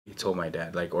told my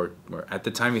dad, like, or at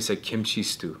the time he said kimchi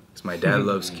stew. Because my dad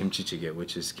loves kimchi jjigae,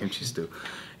 which is kimchi stew.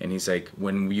 And he's like,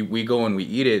 when we go and we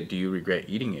eat it, do you regret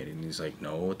eating it? And he's like,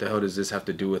 no, what the hell does this have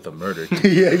to do with a murder?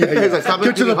 Yeah. He's like, stop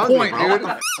Get to the hungry, point, bro.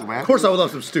 dude. Of course I would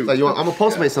love some stew. Like, I'm a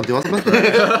Postmate something. What's my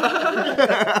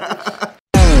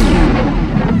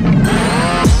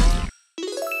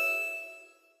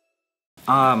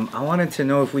I wanted to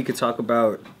know if we could talk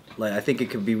about, like, I think it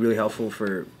could be really helpful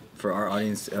for our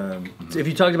audience. If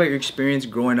you talked about your experience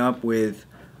growing up with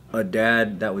a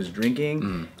dad that was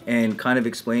drinking and kind of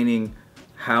explaining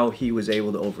how he was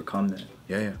able to overcome that.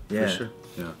 Yeah, for sure.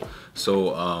 Yeah.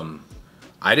 So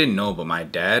I didn't know, but my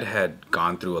dad had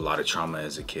gone through a lot of trauma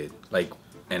as a kid. Like,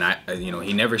 and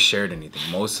he never shared anything.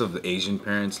 Most of the Asian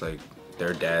parents, like,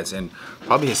 their dads, and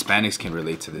probably Hispanics can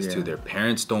relate to this too. Their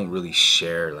parents don't really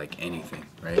share like anything,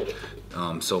 right?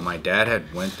 So my dad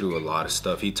had went through a lot of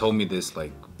stuff. He told me this,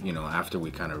 like, after we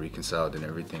kind of reconciled and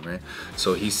everything, right?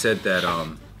 So he said that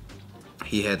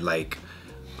he had like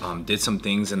did some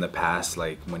things in the past,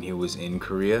 like when he was in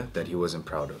Korea, that he wasn't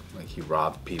proud of. Like, he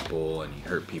robbed people and he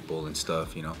hurt people and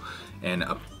stuff, and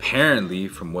apparently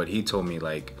from what he told me,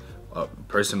 like, a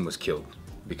person was killed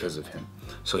because of him.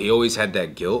 So he always had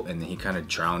that guilt, and then he kind of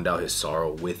drowned out his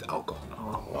sorrow with alcohol.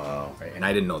 Oh, wow. Right? And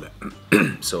I didn't know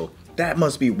that. So that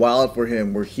must be wild for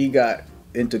him, where he got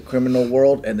into criminal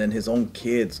world and then his own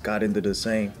kids got into the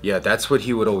same. Yeah, that's what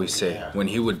he would always say. When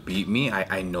he would beat me,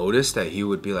 I noticed that he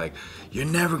would be like, you're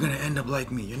never gonna end up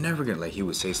like me, you're never gonna, like, he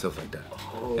would say stuff like that.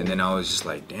 And then I was just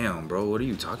like, damn, bro, what are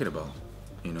you talking about?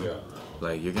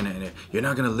 Like, you're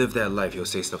not gonna live that life. He'll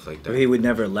say stuff like that. But he would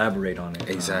never elaborate on it.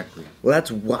 Exactly. Well,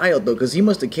 that's wild though, because he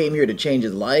must have came here to change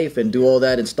his life and do all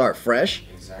that and start fresh.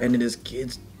 Exactly. And then his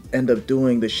kids end up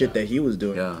doing the shit that he was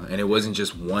doing. Yeah, and it wasn't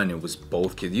just one, it was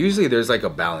both kids. Usually there's like a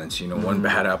balance, one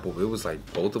bad apple. It was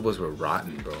like both of us were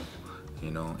rotten, bro.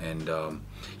 And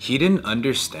he didn't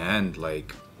understand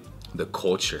like the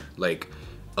culture, like,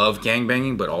 of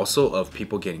gangbanging, but also of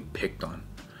people getting picked on.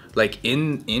 Like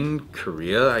in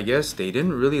Korea, I guess they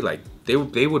didn't really like, they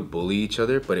would bully each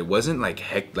other, but it wasn't like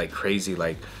crazy,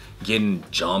 like getting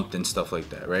jumped and stuff like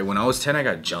that, right? When I was 10, I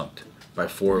got jumped by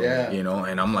 4 of them,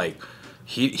 and I'm like,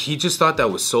 he just thought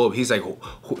that was so, he's like,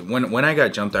 when I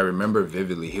got jumped, I remember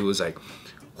vividly, he was like,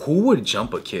 who would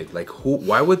jump a kid? Like,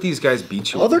 why would these guys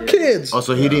beat you? Other kids.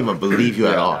 Also, he didn't even believe you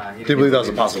at all. He didn't believe that was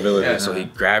a possibility. Yeah, so he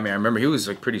grabbed me. I remember he was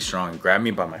like pretty strong. Grabbed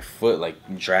me by my foot,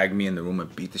 like dragged me in the room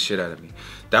and beat the shit out of me.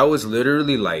 That was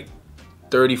literally like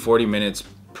 30-40 minutes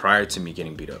prior to me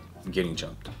getting beat up, getting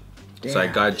jumped. Damn. So I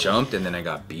got jumped and then I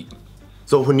got beat.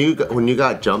 So when you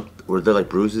got jumped, were there like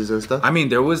bruises and stuff? I mean,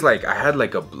 there was like, I had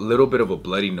like a little bit of a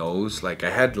bloody nose. Like, I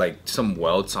had like some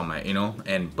welts on my,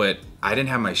 but I didn't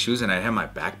have my shoes and I had my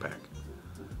backpack.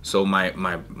 So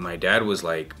my dad was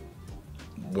like,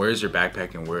 where's your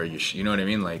backpack and where are your shoes? You know what I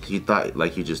mean? Like, he thought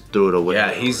like you just threw it away.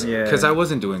 Yeah, because I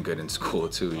wasn't doing good in school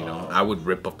too, I would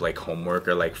rip up like homework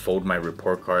or like fold my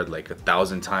report card like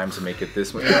 1,000 times to make it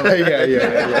this way.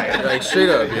 Yeah. Like straight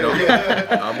up,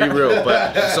 I'll be real.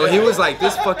 But so he was like,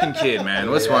 this fucking kid,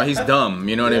 man, what's wrong? He's dumb,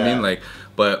 you know what I mean? Like,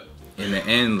 but in the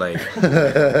end, like,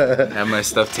 have my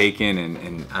stuff taken,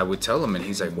 and I would tell him, and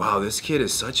he's like, wow, this kid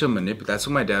is such a manipulator. That's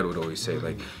what my dad would always say,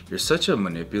 like, you're such a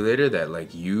manipulator that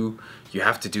like you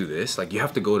have to do this, like you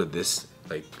have to go to this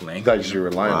like length. That you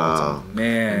rely on.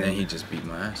 Man. And then he just beat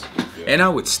my ass. And I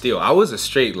would steal. I was a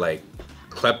straight like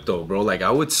klepto, bro. Like, I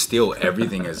would steal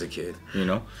everything as a kid,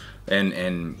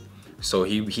 and so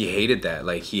he hated that.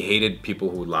 Like, he hated people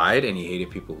who lied and he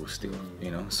hated people who steal,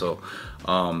 so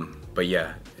but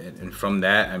yeah, and from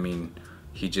that, I mean,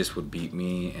 he just would beat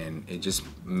me, and it just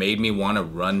made me want to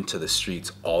run to the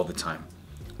streets all the time.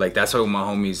 Like, that's why my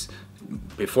homies,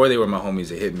 before they were my homies,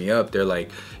 they hit me up. They're like,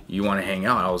 you want to hang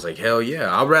out? I was like, hell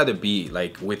yeah. I'd rather be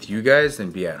like with you guys than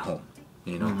be at home,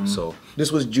 So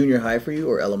This was junior high for you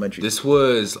or elementary? This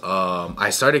was, I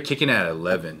started kicking at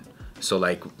 11. So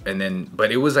like, and then,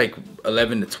 but it was like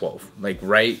 11 to 12. Like,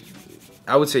 right,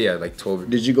 I would say, yeah, like 12.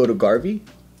 Did you go to Garvey?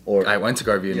 Or I went to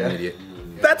Garvey Intermediate.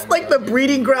 That's like the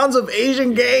breeding grounds of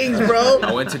Asian gangs, bro.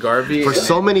 I went to Garvey. For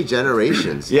so many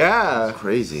generations. Yeah. It's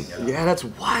crazy. Yeah, that's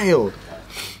wild.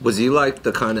 Was he like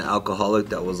the kind of alcoholic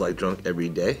that was like drunk every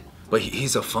day? But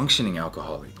he's a functioning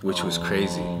alcoholic, which was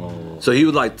crazy. So he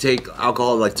would like take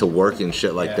alcohol like to work and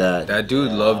shit like that. That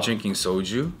dude loved drinking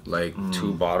soju, like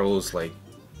 2 bottles, like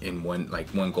in one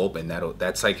gulp, and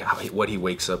that's like what he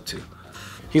wakes up to.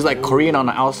 He's like Korean on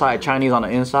the outside, Chinese on the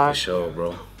inside. For sure,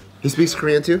 bro. He speaks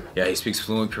Korean too? Yeah, he speaks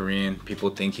fluent Korean. People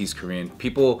think he's Korean.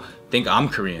 People think I'm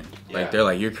Korean. Like, they're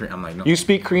like, you're Korean. I'm like, no. You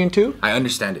speak Korean too? I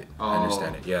understand it. I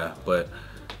understand it, yeah. But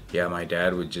yeah, my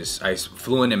dad would just,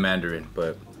 fluent in Mandarin,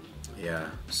 but Yeah.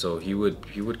 So he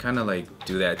would kind of like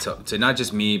do that to not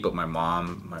just me, but my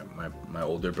mom, my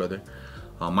older brother.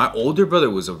 My older brother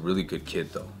was a really good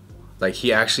kid though. Like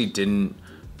he actually didn't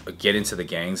get into the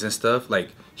gangs and stuff.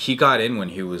 Like he got in when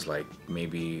he was like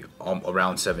maybe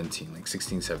around 17, like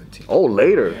 16, 17. Oh,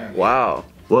 later. Wow.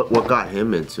 What got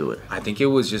him into it? I think it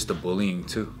was just the bullying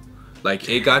too. Like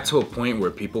it got to a point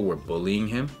where people were bullying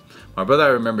him. My brother, I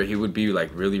remember he would be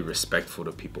like really respectful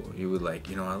to people. He would like,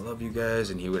 you know, I love you guys,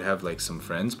 and he would have like some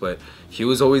friends, but he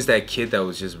was always that kid that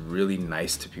was just really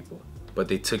nice to people. But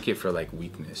they took it for like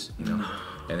weakness, you know?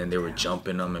 And then they were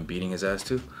jumping him and beating his ass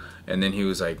too. And then he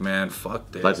was like, man,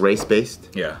 fuck this. Like race-based?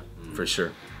 Yeah, for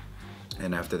sure.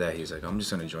 And after that, he's like, I'm just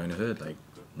gonna join the hood, like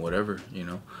whatever, you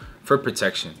know? For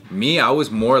protection. Me, I was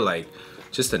more like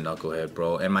just a knucklehead,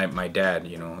 bro. And my dad,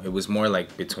 you know, it was more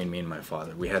like between me and my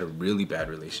father. We had a really bad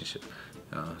relationship.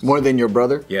 More than your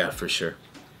brother? Yeah, for sure.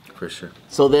 For sure.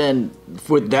 So then,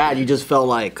 with that, you just felt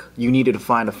like you needed to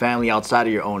find a family outside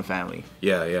of your own family.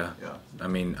 Yeah. I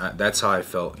mean, that's how I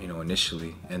felt, you know,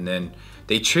 initially. And then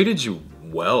they treated you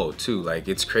well, too. Like,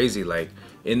 it's crazy. Like,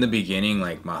 in the beginning,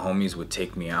 like, my homies would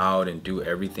take me out and do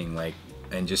everything, like,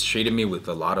 and just treated me with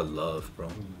a lot of love, bro.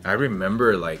 I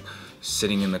remember, like,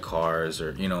 sitting in the cars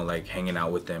or, you know, like, hanging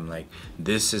out with them. Like,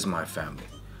 this is my family.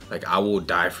 Like, I will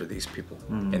die for these people.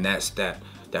 And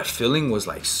that feeling was,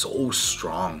 like, so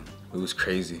strong. It was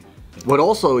crazy. But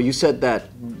also, you said that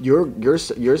your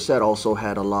set also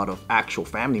had a lot of actual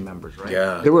family members, right?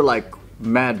 Yeah. They were like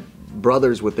mad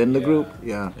brothers within the group.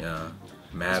 Yeah. Yeah.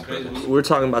 Mad brothers. We're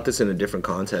talking about this in a different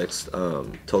context,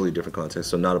 totally different context,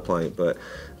 so not applying, but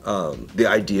the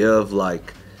idea of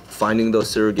like finding those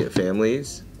surrogate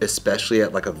families, especially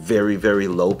at like a very, very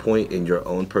low point in your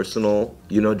own personal,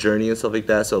 you know, journey and stuff like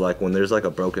that. So like when there's like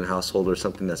a broken household or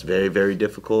something that's very, very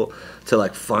difficult to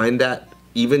like find that,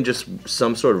 even just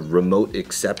some sort of remote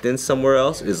acceptance somewhere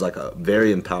else is like a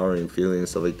very empowering feeling and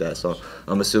stuff like that. So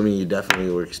I'm assuming you definitely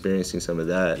were experiencing some of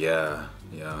that. Yeah.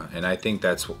 And I think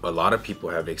that's a lot of people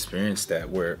have experienced that,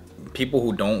 where people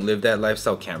who don't live that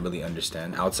lifestyle can't really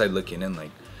understand. Outside looking in,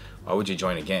 like, why would you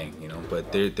join a gang, you know?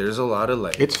 But there's a lot of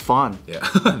like, It's fun. yeah,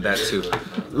 that too.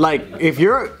 Like if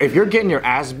you're getting your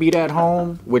ass beat at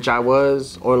home, which I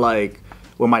was, or like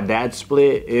when my dad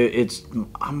split,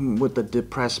 I'm with a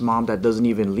depressed mom that doesn't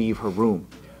even leave her room,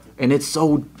 and it's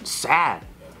so sad.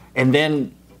 And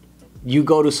then you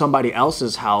go to somebody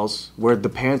else's house where the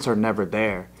parents are never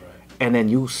there, and then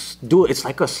you do it. It's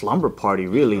like a slumber party,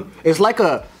 really. It's like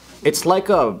a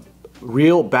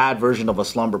real bad version of a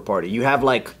slumber party. You have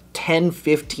like 10,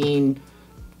 15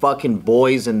 fucking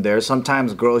boys in there,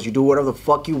 sometimes girls. You do whatever the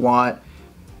fuck you want.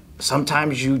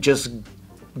 Sometimes you just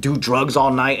do drugs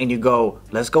all night and you go,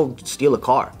 let's go steal a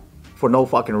car for no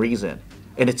fucking reason.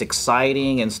 And it's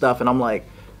exciting and stuff. And I'm like,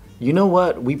 you know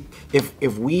what?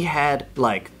 If we had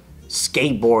like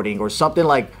skateboarding or something,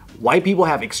 like white people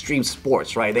have extreme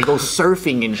sports, right? They go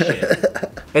surfing and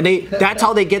shit. And that's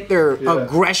how they get their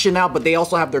aggression out, but they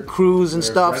also have their crews and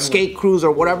stuff, skate crews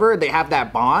or whatever. They have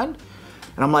that bond.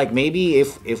 And I'm like, maybe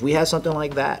if we had something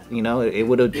like that, you know, it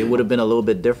would have been a little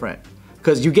bit different.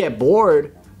 Cause you get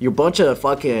bored, you're a bunch of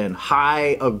fucking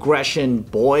high aggression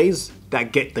boys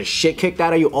that get the shit kicked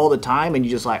out of you all the time, and you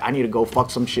just like, I need to go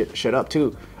fuck some shit up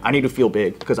too. I need to feel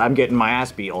big because I'm getting my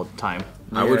ass beat all the time.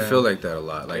 I would feel like that a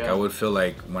lot. Like I would feel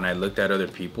like when I looked at other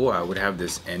people, I would have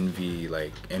this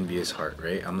envious heart,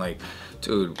 right? I'm like,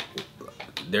 dude,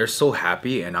 they're so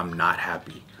happy and I'm not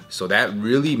happy. So that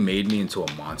really made me into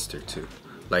a monster too.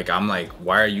 Like, I'm like,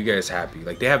 why are you guys happy?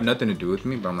 Like, they have nothing to do with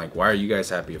me, but I'm like, why are you guys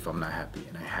happy if I'm not happy?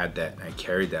 And I had that, and I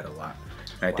carried that a lot.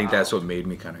 And I think that's what made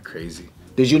me kind of crazy.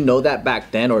 Did you know that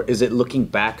back then, or is it looking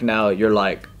back now, you're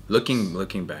like...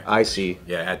 Looking back. I see.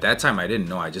 Yeah, at that time, I didn't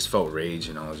know. I just felt rage,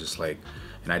 and I was just like,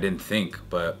 and I didn't think.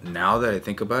 But now that I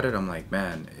think about it, I'm like,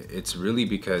 man, it's really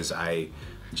because I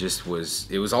just was,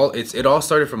 it all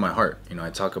started from my heart. You know, I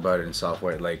talk about it in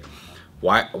Software. Like,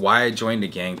 why I joined the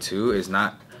gang too is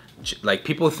not, like,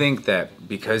 people think that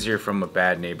because you're from a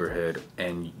bad neighborhood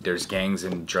and there's gangs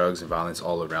and drugs and violence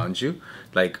all around you,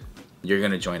 like, you're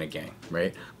gonna join a gang,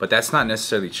 right? But that's not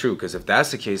necessarily true, because if that's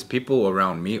the case, people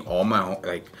around me, all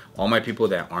my people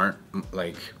that aren't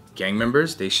like gang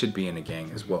members, they should be in a gang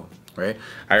as well, right?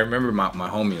 I remember my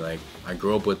homie, like, I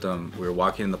grew up with them. We were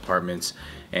walking in the apartments,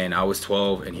 and I was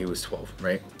 12 and he was 12,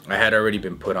 right? I had already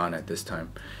been put on at this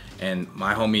time. And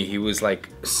my homie, he was like,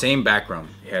 same background.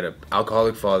 He had an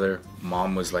alcoholic father.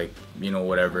 Mom was like, you know,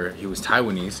 whatever. He was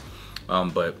Taiwanese,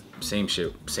 but same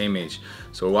shit, same age.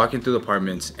 So we're walking through the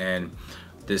apartments, and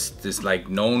this like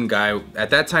known guy at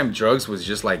that time. Drugs was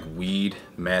just like weed,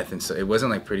 meth, and so it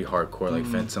wasn't like pretty hardcore like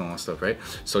fentanyl and stuff, right?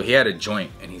 So he had a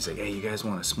joint, and he's like, hey, you guys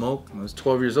want to smoke? And I was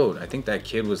 12 years old. I think that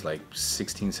kid was like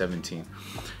 16, 17,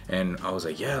 and I was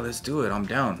like, yeah, let's do it, I'm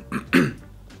down.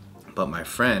 But my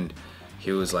friend,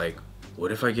 he was like,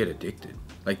 what if I get addicted?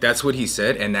 Like, that's what he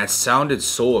said, and that sounded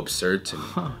so absurd to me.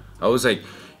 I was like,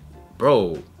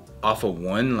 bro, off of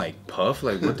one like puff,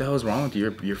 like what the hell is wrong with you?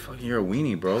 You're a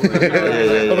weenie, bro. Like,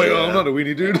 I'm like, oh, I'm not a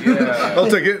weenie, dude. I'll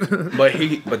take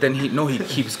it. but then he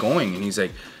keeps going, and he's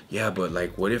like, yeah, but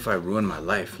like, what if I ruin my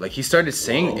life? Like, he started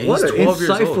saying, and what he's an 12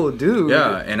 years insightful old. dude.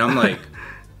 Yeah, and I'm like,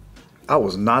 I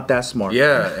was not that smart.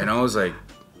 yeah, and I was like,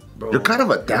 bro, You're kind of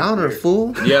a downer,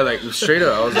 fool. yeah, like straight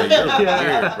up, I was like, you're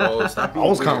weird, bro. Stop I being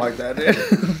was weird. kind of like that,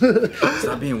 dude.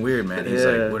 Stop being weird, man. He's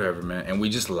Yeah. like, whatever, man. And we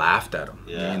just laughed at him,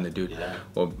 me Yeah, and the dude. yeah.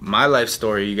 Well, my life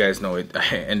story, you guys know it.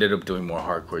 I ended up doing more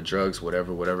hardcore drugs,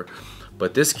 whatever.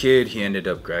 But this kid, he ended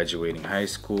up graduating high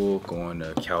school, going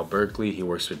to Cal Berkeley. He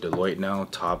works with Deloitte now,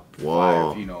 top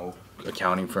Whoa. 5,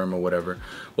 accounting firm or whatever.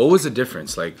 What was the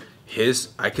difference? Like,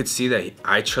 I could see that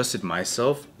I trusted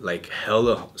myself like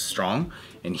hella strong,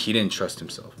 and he didn't trust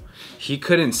himself. He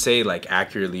couldn't say like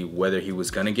accurately whether he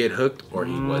was gonna get hooked or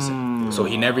he wasn't. So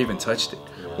he never even touched it.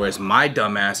 Whereas my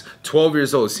dumbass, 12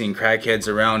 years old, seeing crackheads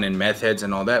around and meth heads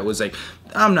and all that, was like,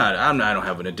 I don't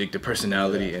have an addictive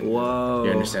personality. And Whoa.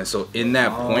 you understand? So in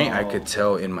that point, I could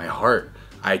tell in my heart,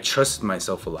 I trusted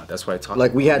myself a lot. That's why I talk.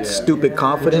 Like we had stupid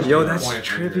confidence. Yo, that's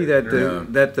trippy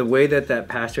that the way that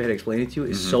pastor had explained it to you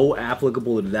is so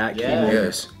applicable to that kid.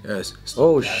 Yes.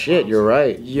 Oh shit, you're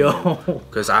right. Yo.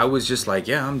 Because I was just like,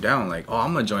 yeah, I'm down. Like, oh,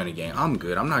 I'm gonna join a gang. I'm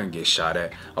good. I'm not gonna get shot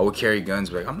at. I would carry guns,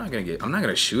 but like, I'm not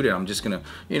gonna shoot it. I'm just gonna,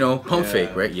 pump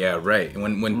fake, right? Yeah, right.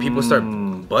 And when people start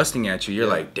busting at you, you're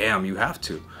like, damn, you have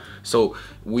to. So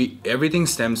everything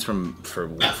stems from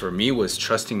for me was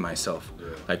trusting myself.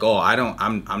 Like, oh,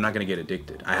 I'm not gonna get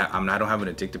addicted. I don't have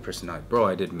an addictive personality, bro.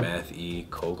 I did meth,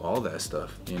 coke, all that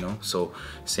stuff. So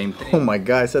same thing. Oh my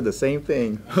god, I said the same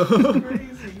thing.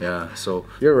 Yeah. So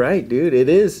You're right, dude. It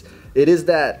is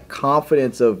that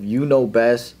confidence of you know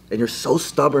best, and you're so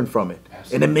stubborn from it,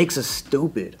 and it makes us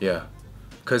stupid. yeah.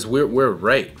 Because we're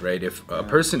right. If a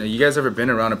person, you guys ever been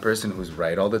around a person who's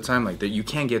right all the time, like that, you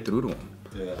can't get through to them.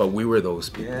 Yeah. But we were those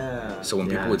people. Yeah. So when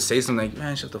people would say something like,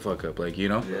 man, shut the fuck up, like,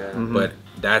 But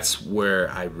that's where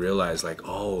I realized, like,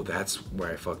 oh, that's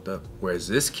where I fucked up. Whereas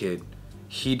this kid,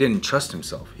 he didn't trust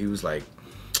himself. He was like,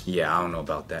 yeah, I don't know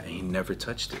about that. And he never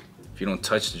touched it. If you don't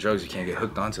touch the drugs, you can't get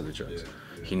hooked onto the drugs.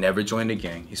 Yeah. He never joined a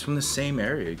gang. He's from the same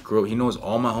area. He knows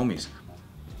all my homies.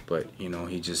 But,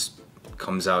 he just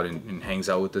comes out and hangs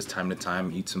out with us time to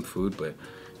time, eats some food, but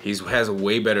he has a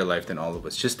way better life than all of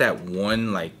us. Just that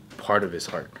one, like, part of his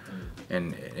heart,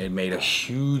 and it made a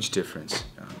huge difference.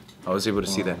 I was able to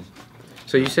see that.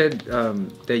 So you said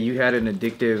that you had an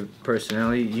addictive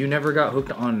personality. You never got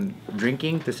hooked on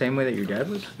drinking the same way that your dad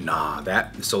was? Nah,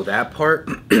 that part,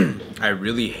 I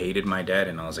really hated my dad,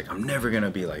 and I was like, I'm never gonna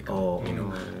be like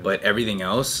him, But everything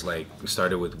else, like,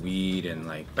 started with weed, and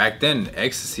like back then,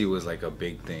 ecstasy was like a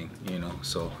big thing,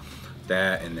 So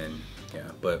that, and then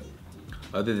but.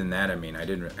 Other than that, I mean, I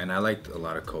didn't, and I liked a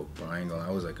lot of coke, bro. I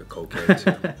was like a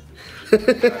cokehead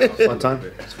too. Fun time.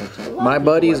 My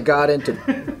buddies got into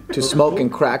smoking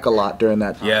crack a lot during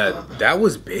that time. Yeah, that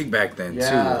was big back then too.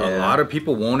 A lot of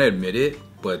people won't admit it,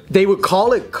 but They would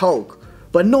call it coke,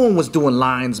 but no one was doing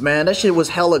lines, man. That shit was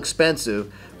hella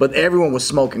expensive, but everyone was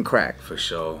smoking crack. for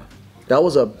sure. That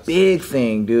was a big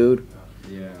thing, dude.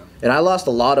 Yeah. And I lost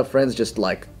a lot of friends, just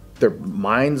like their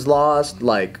minds lost,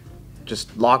 like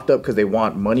just locked up because they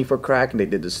want money for crack, and they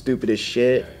did the stupidest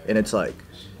shit. And it's like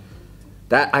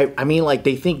that. I mean, like,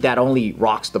 they think that only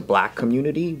rocks the black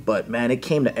community, but man, it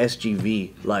came to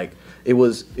SGV. Like, it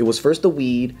was first the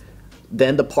weed,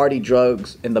 then the party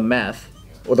drugs and the meth,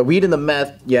 or the weed and the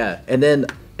meth, and then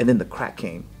the crack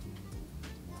came,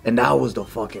 and that was the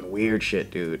fucking weird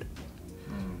shit, dude.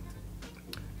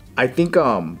 I think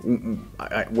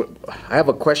I have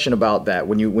a question about that.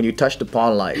 When you touched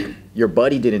upon, like, your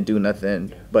buddy didn't do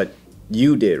nothing, but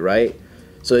you did, right?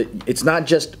 So it's not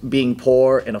just being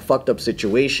poor in a fucked up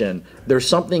situation. There's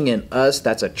something in us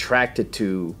that's attracted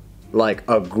to, like,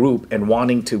 a group and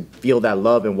wanting to feel that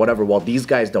love and whatever, while these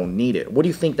guys don't need it. What do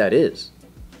you think that is?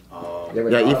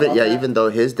 Even though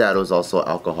his dad was also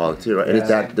alcoholic too, right?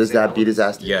 And does dad beat his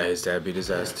ass? Yeah, his dad beat his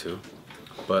ass too.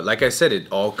 But like I said,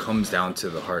 it all comes down to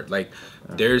the heart. Like,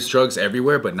 there's drugs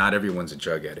everywhere, but not everyone's a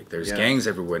drug addict. There's gangs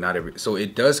everywhere, so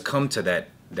it does come to that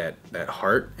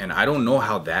heart, and I don't know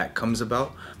how that comes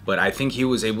about, but I think he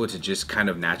was able to just kind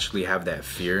of naturally have that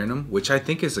fear in him, which I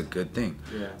think is a good thing.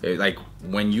 Like,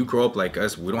 when you grow up like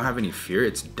us, we don't have any fear.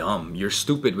 It's dumb. You're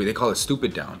stupid. They call it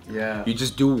stupid down. Yeah. You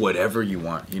just do whatever you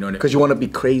want. You know what I mean? Because you want to be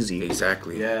crazy.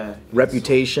 Exactly. Yeah.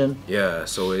 Reputation. Yeah.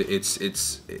 So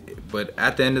but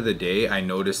at the end of the day, I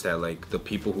noticed that like the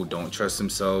people who don't trust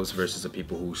themselves versus the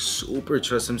people who super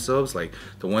trust themselves, like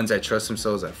the ones that trust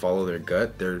themselves, that follow their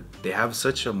gut, they have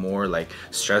such a more like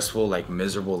stressful, like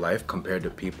miserable life compared to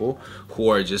people who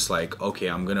are just like, okay,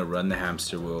 I'm gonna run the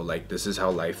hamster wheel. Like this is how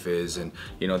life is, and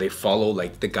you know they follow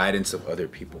like the guidance of other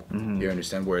people. You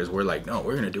understand? Whereas we're like, no,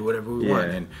 we're gonna do whatever we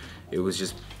want, and it was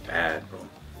just bad, bro.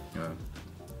 Yeah.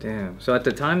 Damn. So at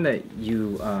the time that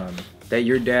you that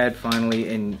your dad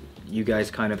finally and you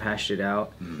guys kind of hashed it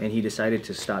out, and he decided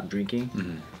to stop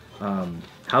drinking.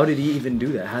 How did he even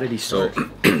do that? How did he start?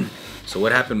 So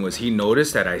what happened was he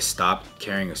noticed that I stopped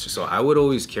carrying a. So I would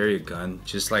always carry a gun,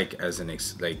 just like as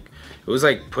like it was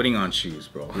like putting on shoes,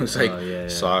 bro. It was like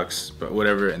socks, but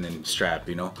whatever, and then strap,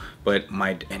 you know. But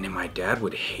then my dad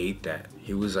would hate that.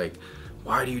 He was like,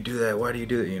 why do you do that? Why do you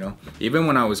do that? You know, even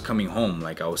when I was coming home,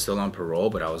 like I was still on parole,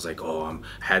 but I was like, oh,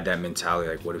 had that mentality.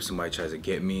 Like, what if somebody tries to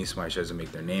get me? Somebody tries to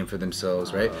make their name for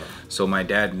themselves, right? So my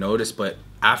dad noticed, but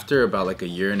after about like a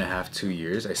year and a half, 2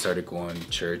 years, I started going to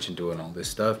church and doing all this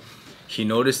stuff. He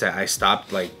noticed that I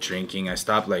stopped like drinking. I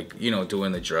stopped like, you know,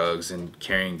 doing the drugs and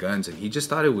carrying guns, and he just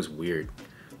thought it was weird.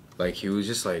 Like he was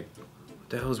just like,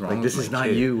 the hell's wrong? Like, this is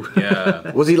not you.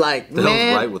 Yeah. Was he like,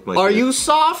 man, right with my are kid? you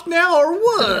soft now or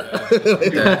what?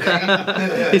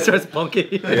 He starts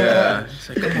punking. Yeah. He's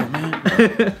like, come on,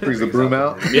 man. Brings the broom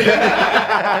out. Way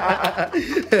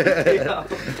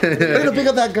to pick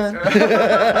up that gun.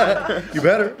 You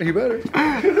better. You better.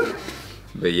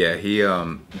 But yeah,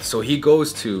 so he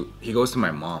goes to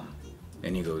my mom,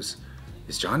 and he goes,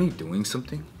 is Johnny doing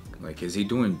something? Like, is he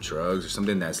doing drugs or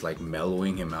something that's like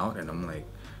mellowing him out? And I'm like,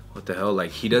 what the hell?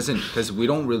 Like, he doesn't, because we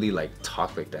don't really like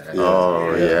talk like that.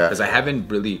 Oh, yeah. Because I haven't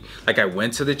really, like, I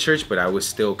went to the church, but I was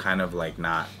still kind of like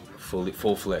not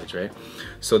full-fledged, right?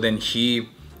 So then he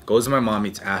goes to my mom,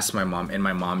 he asks my mom, and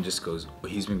my mom just goes,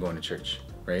 well, he's been going to church,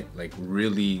 right? Like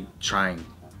really trying,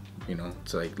 you know,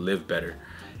 to like live better.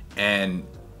 And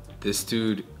this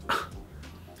dude,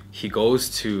 he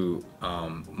goes to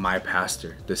my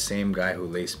pastor, the same guy who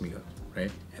laced me up,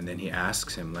 right? And then he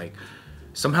asks him, like,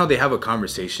 somehow they have a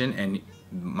conversation, and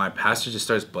my pastor just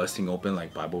starts busting open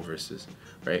like Bible verses,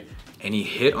 right? And he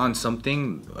hit on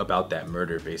something about that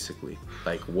murder, basically,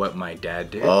 like what my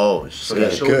dad did. Oh, so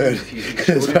shit. Good.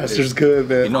 His pastor's good,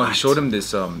 man. You know, he showed him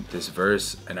this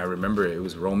verse, and I remember it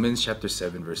was Romans chapter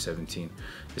 7, verse 17.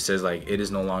 It says like, it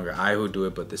is no longer I who do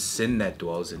it, but the sin that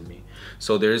dwells in me.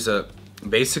 So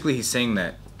basically he's saying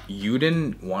that you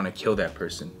didn't want to kill that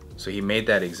person. So he made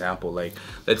that example, like,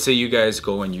 let's say you guys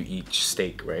go and you eat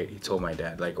steak, right? He told my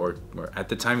dad, like, or at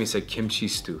the time he said kimchi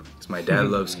stew. Because my dad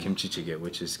loves kimchi jjigae,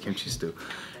 which is kimchi stew.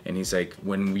 And he's like,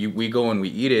 when we go and we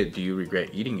eat it, do you regret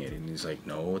eating it? And he's like,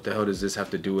 no, what the hell does this have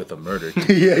to do with a murder?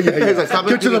 Yeah. He's like, stop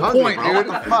Get to the hungry, point, bro. dude.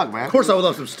 What the fuck, man? Of course I would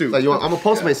love some stew. Like, I'm gonna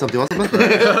Postmate something. You want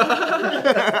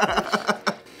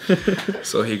something?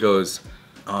 So he goes,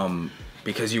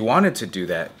 because you wanted to do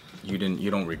that, you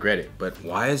don't regret it. But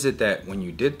why is it that when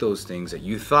you did those things that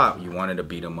you thought you wanted to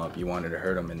beat him up, you wanted to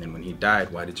hurt him, and then when he died,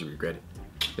 why did you regret it?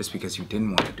 It's because you didn't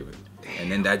want to do it.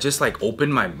 And then that just like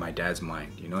opened my dad's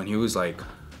mind, you know, and he was like,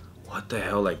 what the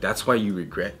hell? Like, that's why you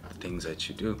regret the things that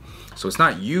you do. So it's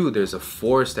not you, there's a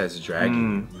force that's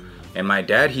dragging you. And my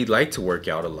dad, he liked to work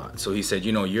out a lot. So he said,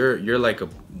 you know, you're like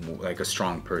a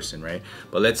strong person, right?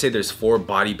 But let's say there's 4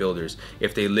 bodybuilders.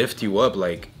 If they lift you up,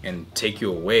 like, and take you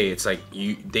away, it's like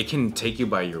they can take you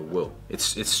by your will.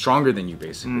 It's stronger than you,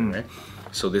 basically, right?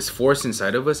 So this force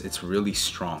inside of us, it's really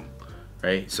strong,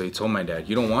 right? So he told my dad,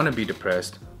 you don't want to be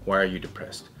depressed. Why are you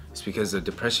depressed? It's because the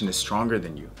depression is stronger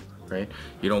than you, right?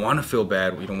 You don't want to feel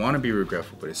bad. You don't want to be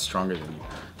regretful, but it's stronger than you.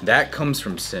 That comes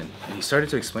from sin. And he started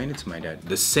to explain it to my dad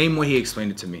the same way he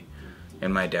explained it to me.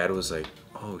 And my dad was like,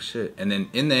 oh shit. And then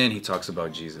in the end, he talks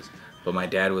about Jesus. But my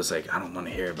dad was like, I don't want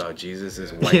to hear about Jesus,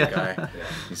 this white guy.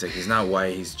 He's like, he's not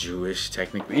white, he's Jewish,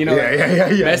 technically. You know,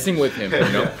 messing with him,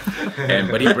 you know?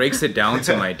 But he breaks it down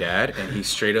to my dad, and he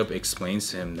straight up explains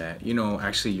to him that, you know,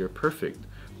 actually you're perfect.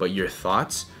 But your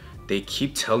thoughts, they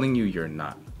keep telling you you're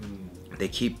not. They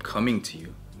keep coming to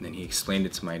you. And then he explained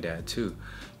it to my dad too.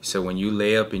 He said, when you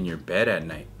lay up in your bed at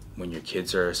night, when your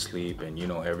kids are asleep and you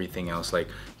know everything else, like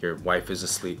your wife is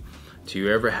asleep, do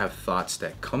you ever have thoughts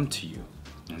that come to you?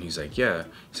 And he's like, yeah.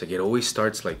 He's like, it always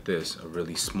starts like this, a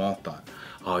really small thought.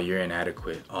 Oh, you're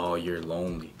inadequate. Oh, you're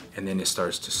lonely. And then it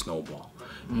starts to snowball.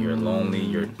 You're lonely,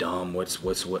 you're dumb,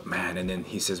 what, man? And then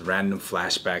he says random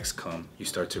flashbacks come. You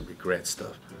start to regret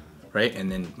stuff. right?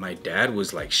 And then my dad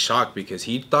was like shocked because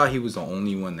he thought he was the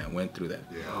only one that went through that.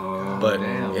 But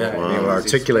yeah, Being able to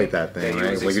articulate that thing,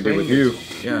 right? Like he did with you.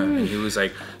 Yeah, and he was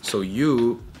like, so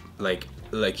you like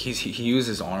he used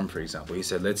his arm, for example. He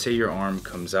said, let's say your arm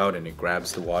comes out and it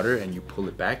grabs the water and you pull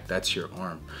it back, that's your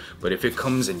arm. But if it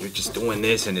comes and you're just doing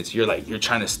this and you're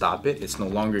trying to stop it, it's no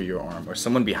longer your arm. Or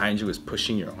someone behind you is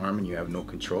pushing your arm and you have no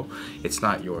control, it's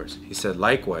not yours. He said,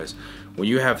 likewise, when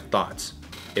you have thoughts,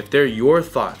 if they're your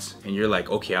thoughts and you're like,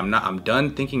 okay, I'm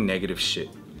done thinking negative shit,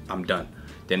 I'm done,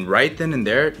 then right then and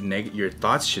there, your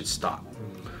thoughts should stop.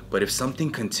 But if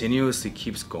something continuously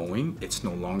keeps going, it's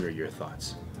no longer your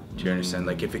thoughts. Do you understand?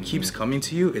 Like if it keeps coming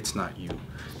to you, it's not you.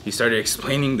 He started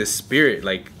explaining the spirit,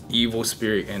 like evil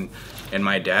spirit, and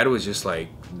my dad was just like,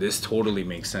 this totally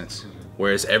makes sense.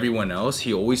 Whereas everyone else,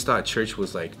 he always thought church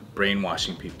was like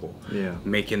brainwashing people,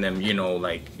 making them,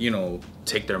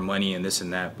 take their money and this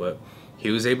and that. But he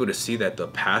was able to see that the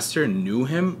pastor knew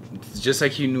him just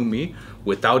like he knew me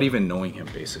without even knowing him,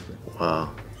 basically.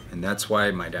 Wow. And that's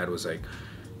why my dad was like,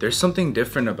 there's something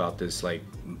different about this like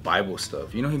Bible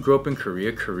stuff. He grew up in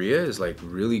Korea. Korea is like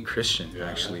really Christian,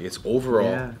 actually. It's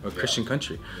overall a Christian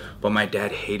country. But my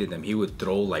dad hated them. He would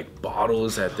throw like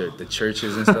bottles at the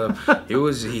churches and stuff.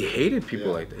 He hated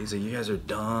people like that. He's like, you guys are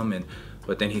dumb.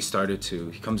 But then he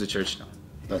comes to church now.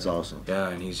 That's awesome. Yeah,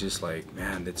 and he's just like,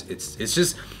 man, it's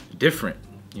just different.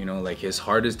 Like his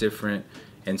heart is different.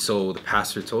 And so the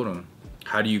pastor told him,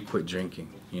 how do you quit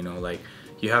drinking? Like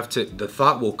you have to, the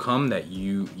thought will come that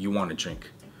you want to drink,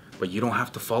 but you don't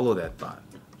have to follow that thought,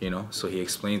 So he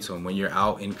explained to him, when you're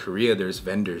out in Korea, there's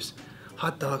vendors,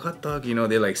 hot dog,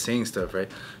 they're like saying stuff, right?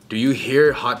 Do you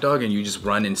hear hot dog and you just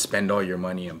run and spend all your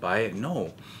money and buy it?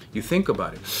 No, you think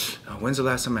about it. When's the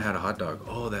last time I had a hot dog?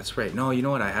 Oh, that's right. No, you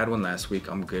know what? I had one last week.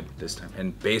 I'm good this time.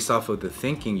 And based off of the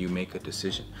thinking, you make a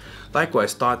decision.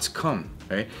 Likewise, thoughts come,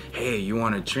 right? Hey, you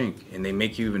want to drink, and they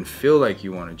make you even feel like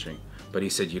you want to drink. But he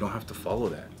said, you don't have to follow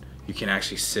that. You can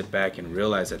actually sit back and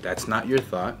realize that that's not your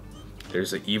thought.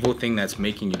 There's an evil thing that's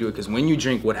making you do it. Because when you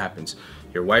drink, what happens?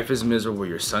 Your wife is miserable,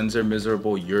 your sons are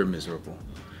miserable, you're miserable.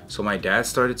 So my dad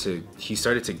started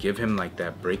to give him like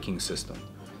that braking system.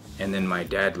 And then my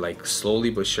dad, like slowly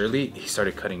but surely, he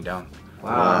started cutting down.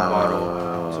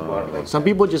 Wow. Some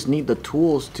people just need the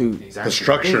tools to the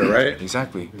structure, right?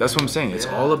 Exactly. That's what I'm saying. It's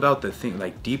all about the thing.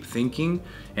 Like deep thinking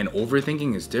and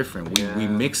overthinking is different. We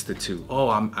mix the two. Oh,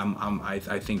 I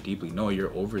think deeply. No, you're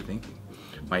overthinking.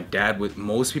 My dad,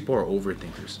 most people are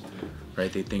overthinkers,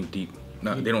 right? They think deep.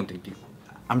 No, they don't think deep.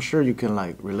 I'm sure you can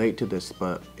like relate to this,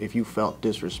 but if you felt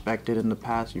disrespected in the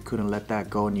past, you couldn't let that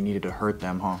go and you needed to hurt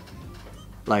them, huh?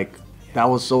 Like that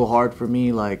was so hard for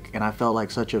me, like, and I felt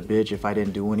like such a bitch if I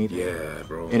didn't do anything. Yeah,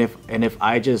 bro. And if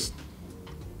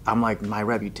I'm like, my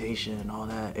reputation and all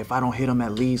that, if I don't hit them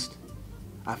at least,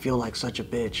 I feel like such a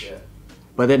bitch. Yeah.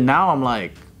 But then now I'm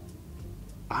like,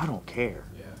 I don't care.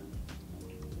 Yeah.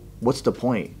 What's the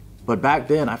point? But back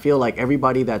then, I feel like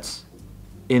everybody that's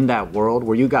in that world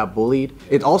where you got bullied,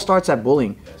 it all starts at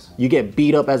bullying. Yes. You get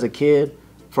beat up as a kid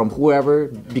from whoever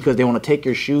because they want to take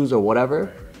your shoes or whatever.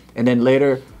 Right. And then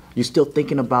later, you're still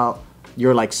thinking about,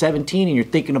 you're like 17 and you're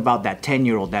thinking about that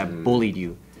 10-year-old that bullied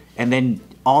you. And then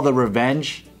all the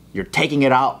revenge, you're taking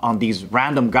it out on these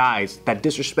random guys that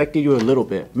disrespected you a little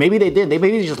bit. Maybe they did. They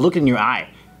maybe just looked in your eye,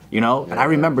 Yeah. And I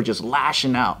remember just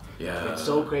lashing out. Yeah. It's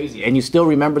so crazy. And you still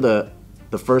remember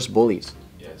the first bullies.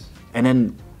 Yes. And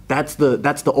then that's the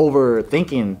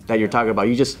overthinking that you're talking about.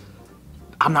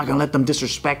 I'm not gonna let them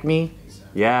disrespect me.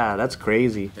 Exactly. Yeah, that's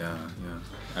crazy. Yeah.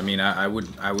 I mean, I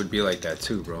would be like that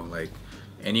too, bro. Like,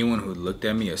 anyone who looked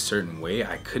at me a certain way,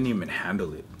 I couldn't even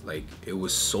handle it. Like, it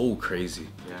was so crazy.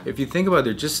 Yeah. If you think about it,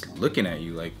 they're just looking at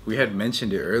you. Like, we had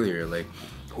mentioned it earlier, like,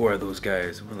 who are those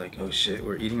guys? We're like, oh shit,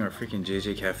 we're eating our freaking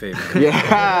JJ Cafe, man.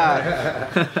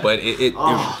 Yeah. But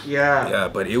yeah,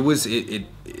 but it was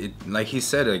like he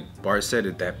said, like Bart said,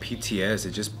 that PTS,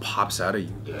 it just pops out of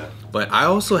you. Yeah. But I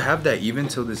also have that even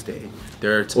till this day.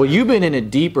 Well, you've been in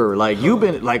it deeper. Like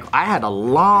I had a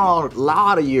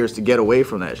lot of years to get away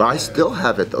from that shit. But I still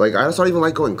have it. Like I don't even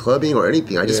like going clubbing or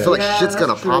anything. I just feel like shit's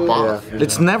gonna pop off. Yeah.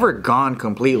 It's never gone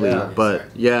completely, but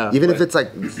even if it's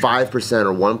like 5%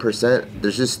 or 1%,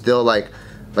 there's just still like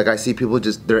I see people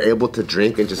they're able to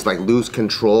drink and just like lose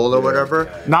control or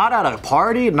whatever. Not at a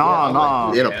party, no.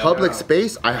 Like, in a public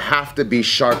space, I have to be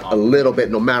sharp a little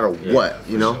bit no matter what,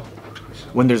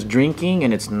 When there's drinking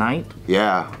and it's night.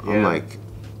 Yeah, I'm like,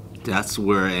 that's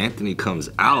where Anthony comes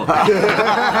out.